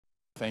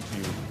Thank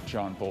you,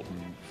 John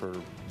Bolton, for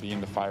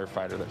being the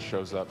firefighter that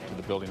shows up to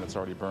the building that's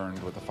already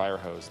burned with a fire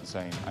hose and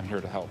saying, "I'm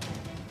here to help."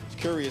 It's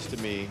curious to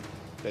me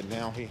that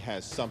now he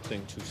has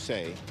something to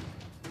say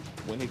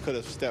when he could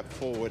have stepped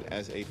forward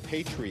as a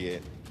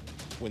patriot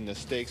when the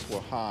stakes were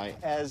high.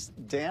 As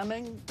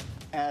damning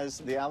as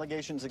the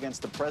allegations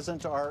against the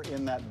president are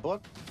in that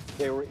book,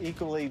 they were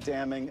equally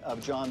damning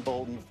of John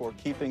Bolton for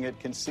keeping it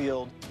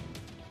concealed.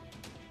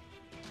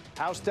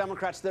 House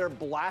Democrats there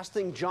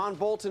blasting John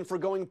Bolton for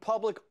going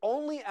public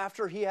only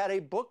after he had a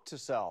book to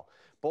sell.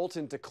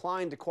 Bolton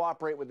declined to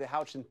cooperate with the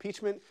House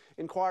impeachment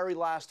inquiry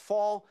last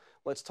fall.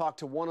 Let's talk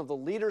to one of the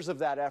leaders of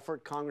that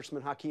effort,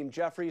 Congressman Hakeem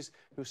Jeffries,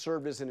 who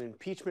served as an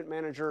impeachment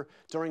manager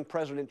during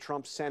President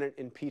Trump's Senate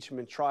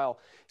impeachment trial.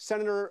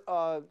 Senator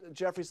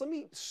Jeffries, let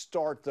me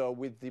start, though,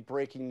 with the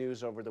breaking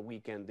news over the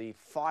weekend, the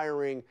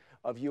firing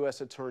of U.S.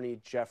 Attorney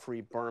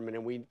Geoffrey Berman.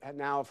 And we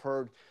now have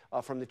heard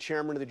from the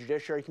chairman of the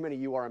Judiciary Committee,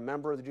 you are a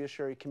member of the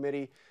Judiciary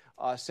Committee,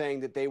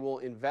 saying that they will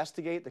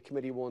investigate, the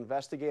committee will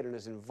investigate, and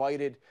has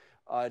invited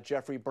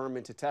Geoffrey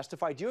Berman to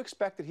testify. Do you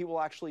expect that he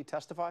will actually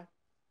testify?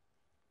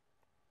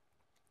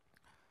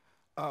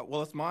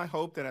 Well, it's my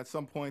hope that at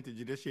some point the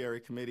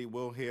Judiciary Committee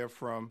will hear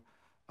from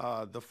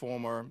the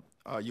former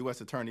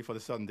U.S. Attorney for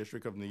the Southern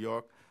District of New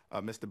York,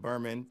 Mr.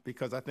 Berman,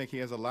 because I think he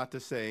has a lot to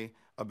say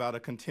about a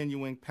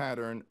continuing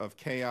pattern of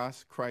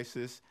chaos,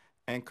 crisis,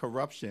 and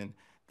corruption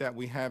that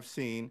we have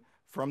seen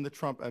from the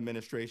Trump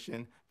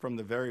administration from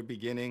the very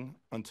beginning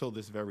until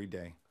this very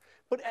day.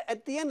 But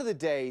at the end of the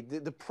day,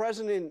 the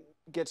president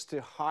gets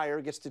to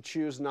hire, gets to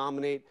choose,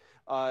 nominate,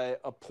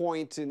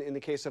 appoint, in the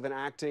case of an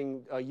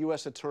acting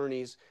U.S.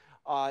 attorneys.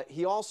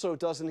 He also,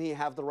 doesn't he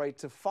have the right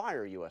to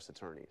fire U.S.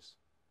 attorneys?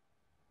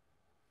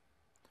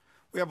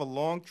 We have a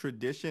long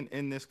tradition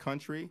in this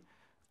country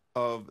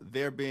of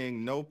there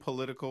being no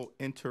political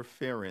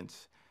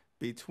interference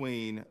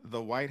between the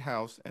White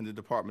House and the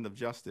Department of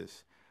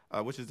Justice,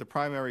 which is the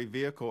primary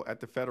vehicle at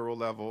the federal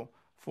level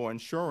for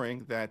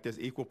ensuring that there's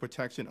equal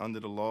protection under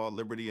the law,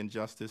 liberty and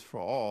justice for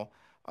all,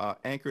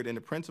 anchored in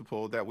the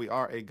principle that we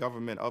are a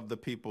government of the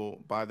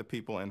people, by the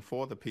people, and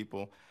for the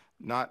people,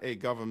 not a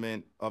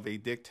government of a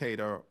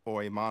dictator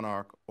or a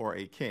monarch or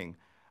a king.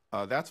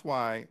 That's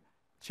why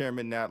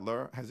Chairman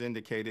Nadler has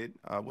indicated,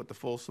 with the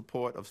full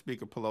support of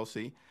Speaker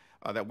Pelosi,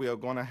 that we are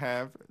going to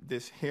have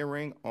this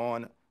hearing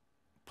on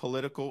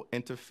political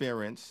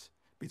interference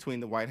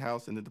between the White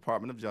House and the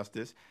Department of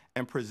Justice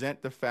and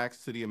present the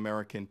facts to the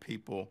American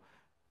people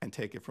and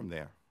take it from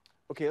there.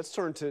 Okay, let's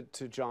turn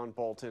to John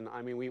Bolton.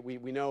 I mean,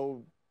 we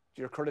know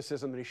your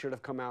criticism that he should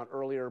have come out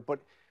earlier, but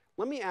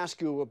let me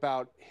ask you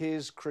about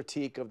his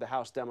critique of the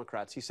House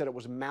Democrats. He said it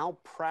was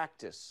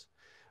malpractice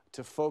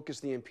to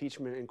focus the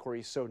impeachment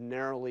inquiry so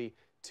narrowly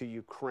to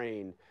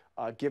Ukraine,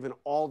 given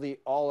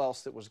all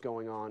else that was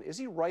going on. Is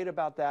he right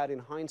about that? In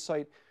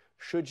hindsight,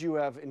 should you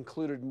have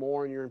included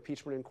more in your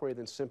impeachment inquiry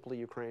than simply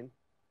Ukraine?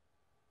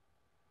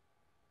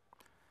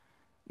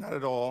 Not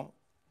at all.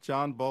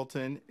 John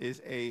Bolton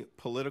is a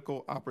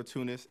political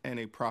opportunist and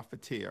a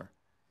profiteer.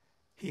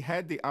 He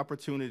had the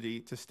opportunity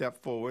to step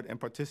forward and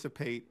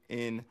participate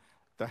in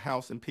the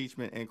House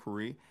impeachment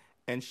inquiry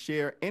and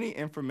share any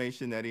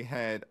information that he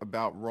had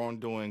about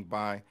wrongdoing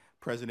by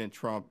President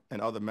Trump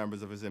and other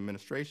members of his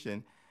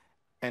administration,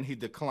 and he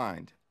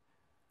declined.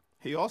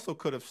 He also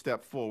could have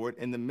stepped forward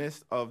in the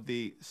midst of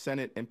the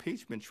Senate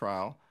impeachment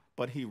trial,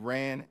 but he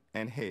ran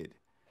and hid.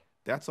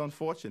 That's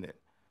unfortunate.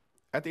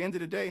 At the end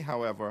of the day,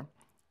 however,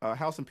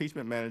 House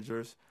impeachment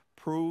managers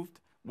proved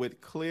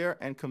with clear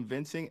and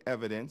convincing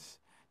evidence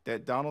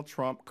that Donald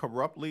Trump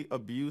corruptly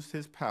abused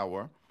his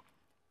power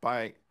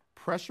by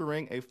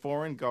pressuring a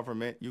foreign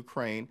government,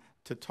 Ukraine,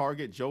 to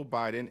target Joe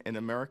Biden, an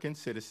American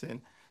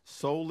citizen,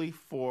 solely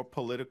for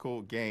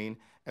political gain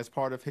as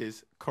part of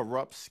his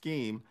corrupt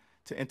scheme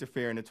to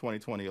interfere in the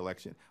 2020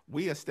 election.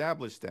 We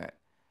established that.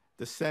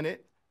 The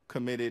Senate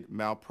committed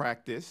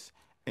malpractice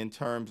in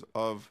terms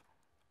of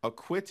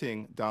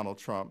acquitting Donald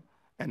Trump,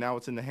 and now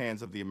it's in the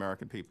hands of the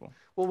American people.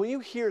 Well, when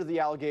you hear the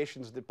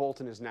allegations that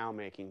Bolton is now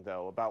making,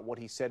 though, about what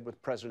he said with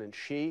President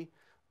Xi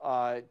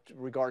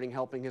regarding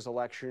helping his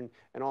election,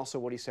 and also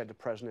what he said to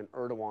President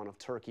Erdogan of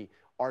Turkey,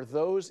 are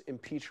those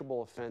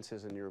impeachable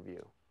offenses in your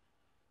view?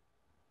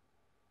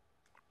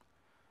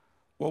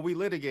 Well, we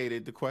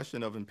litigated the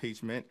question of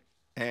impeachment,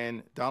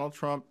 and Donald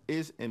Trump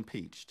is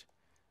impeached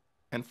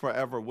and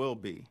forever will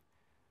be.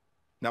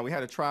 Now, we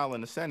had a trial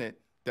in the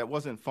Senate that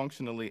wasn't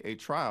functionally a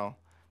trial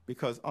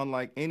because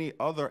unlike any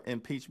other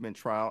impeachment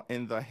trial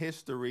in the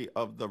history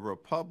of the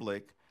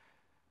Republic,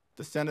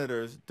 the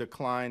senators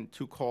declined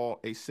to call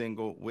a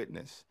single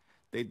witness.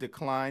 They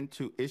declined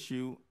to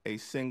issue a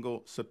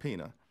single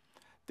subpoena.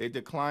 They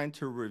declined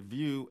to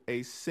review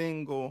a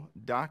single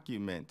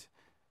document,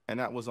 and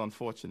that was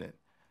unfortunate.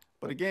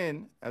 But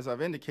again, as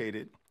I've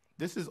indicated,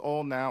 this is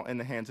all now in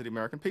the hands of the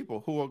American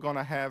people, who are going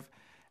to have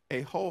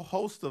a whole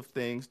host of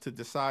things to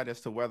decide as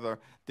to whether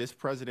this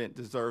president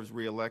deserves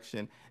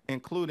re-election,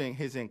 including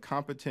his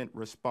incompetent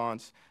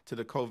response to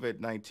the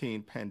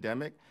COVID-19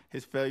 pandemic,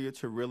 his failure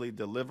to really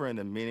deliver in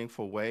a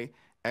meaningful way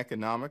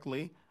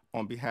economically,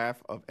 on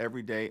behalf of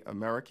everyday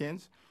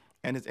Americans,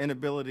 and his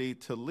inability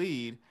to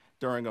lead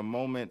during a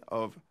moment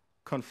of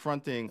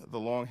confronting the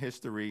long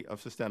history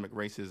of systemic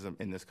racism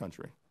in this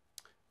country.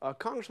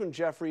 Congressman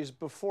Jeffries,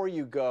 before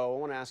you go, I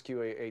want to ask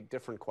you a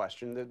different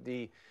question.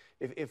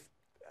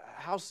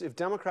 If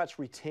Democrats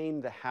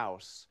retain the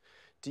House,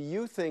 do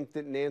you think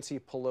that Nancy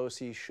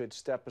Pelosi should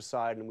step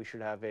aside and we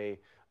should have a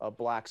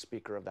black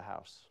Speaker of the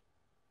House?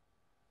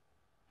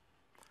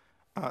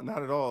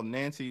 Not at all.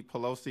 Nancy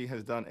Pelosi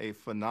has done a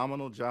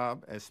phenomenal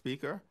job as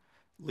Speaker,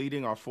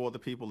 leading our For the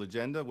People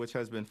agenda, which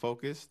has been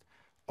focused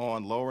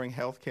on lowering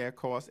health care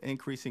costs,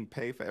 increasing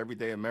pay for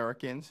everyday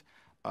Americans,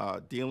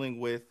 dealing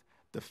with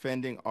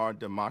defending our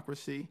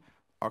democracy.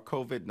 Our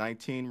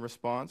COVID-19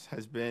 response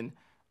has been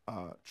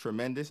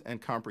tremendous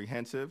and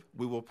comprehensive.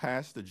 We will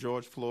pass the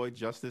George Floyd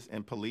Justice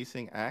and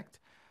Policing Act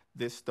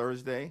this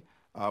Thursday,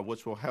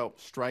 which will help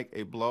strike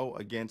a blow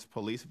against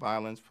police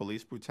violence,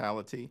 police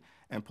brutality,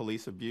 and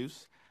police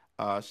abuse.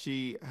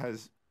 She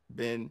has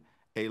been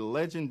a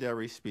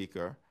legendary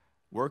speaker,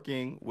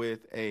 working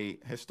with a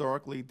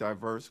historically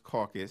diverse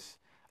caucus,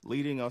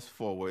 leading us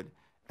forward,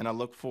 and I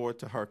look forward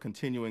to her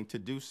continuing to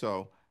do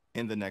so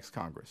in the next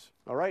Congress.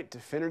 All right,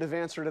 definitive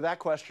answer to that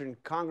question.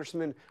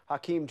 Congressman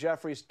Hakeem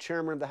Jeffries,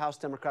 Chairman of the House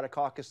Democratic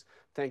Caucus,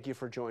 thank you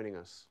for joining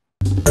us.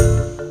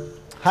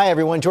 Hi,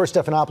 everyone. George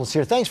Stephanopoulos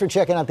here. Thanks for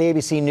checking out the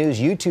ABC News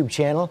YouTube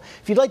channel.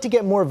 If you'd like to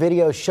get more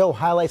videos, show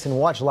highlights, and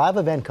watch live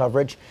event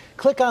coverage,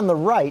 click on the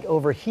right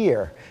over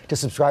here to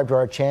subscribe to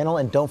our channel.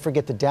 And don't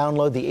forget to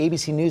download the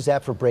ABC News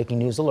app for breaking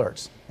news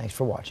alerts. Thanks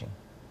for watching.